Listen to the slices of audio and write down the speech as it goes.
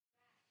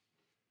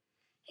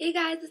Hey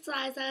guys, it's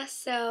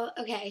Liza.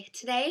 Okay,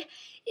 today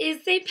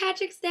is St.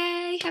 Patrick's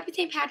Day. Happy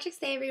St. Patrick's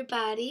Day,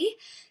 everybody.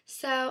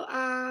 So,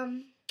 oh,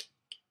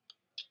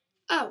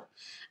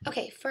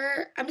 okay,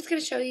 I'm just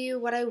gonna show you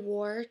what I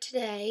wore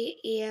today,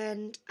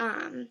 and,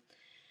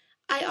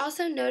 I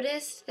also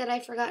noticed that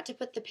I forgot to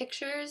put the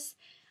pictures,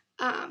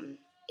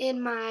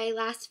 in my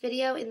last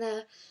video in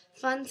the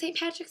fun St.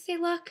 Patrick's Day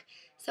look,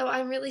 so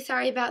I'm really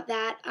sorry about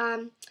that.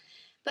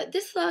 But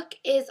this look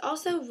is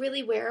also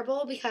really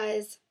wearable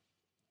because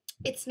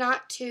it's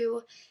not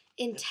too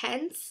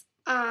intense.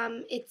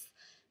 It's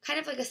kind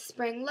of like a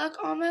spring look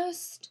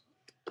almost.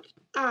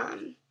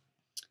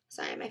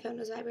 Sorry, my phone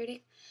was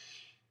vibrating.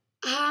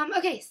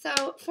 Okay,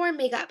 so for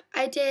makeup,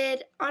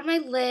 on my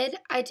lid,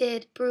 I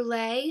did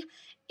Brulee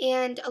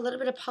and a little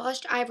bit of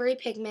polished ivory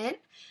pigment.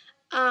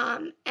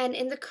 And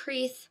in the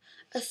crease,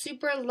 a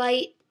super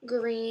light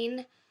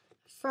green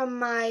from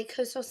my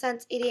Coastal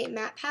Scents 88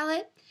 matte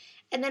palette.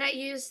 And then I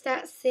used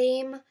that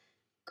same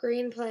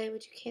green play,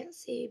 which you can't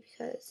see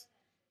because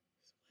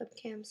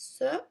webcam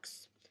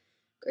sucks.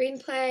 Green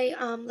Play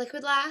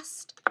Liquid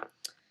Last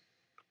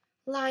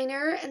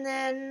liner, and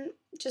then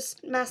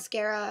just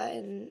mascara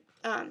and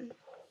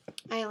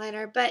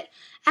eyeliner. But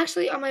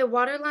actually, on my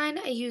waterline,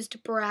 I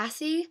used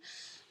Brassy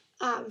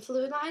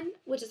Fluid Line,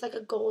 which is like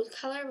a gold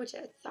color, which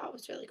I thought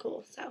was really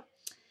cool. So,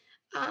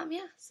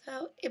 yeah,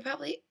 so it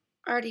probably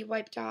already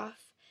wiped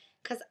off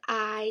because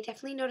I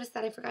definitely noticed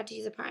that I forgot to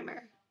use a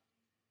primer.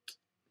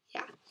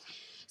 Yeah.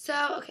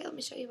 So, okay, let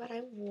me show you what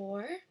I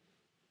wore.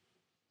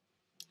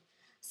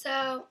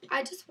 So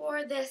I just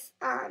wore this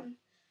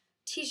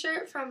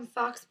t-shirt from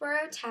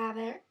Foxborough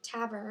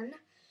Tavern.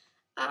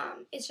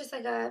 It's just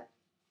like a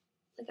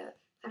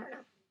I don't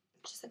know,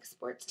 just like a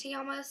sports tee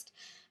almost.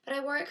 But I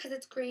wore it because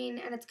it's green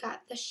and it's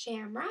got the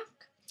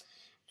shamrock.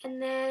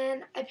 And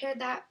then I paired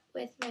that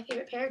with my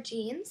favorite pair of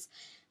jeans.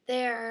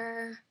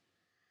 They're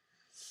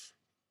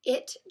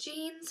It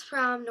jeans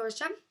from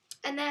Nordstrom.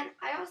 And then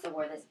I also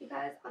wore this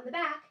because on the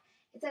back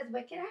it says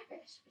Wicked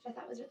Irish, which I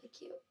thought was really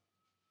cute.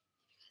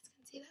 You guys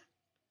can see that.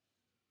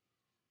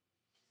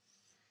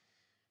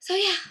 So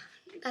yeah,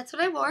 that's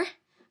what I wore.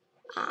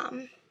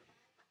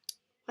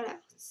 What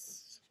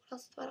else?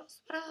 What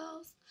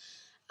else?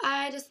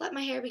 I just let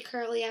my hair be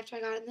curly after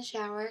I got in the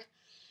shower.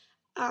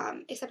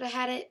 Except I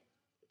had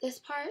this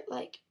part,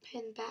 like,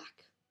 pinned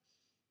back.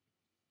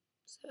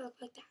 So it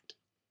looked like that.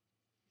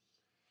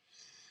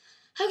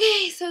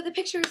 Okay, so the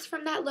pictures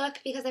from that look,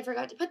 because I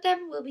forgot to put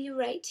them, will be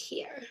right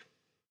here.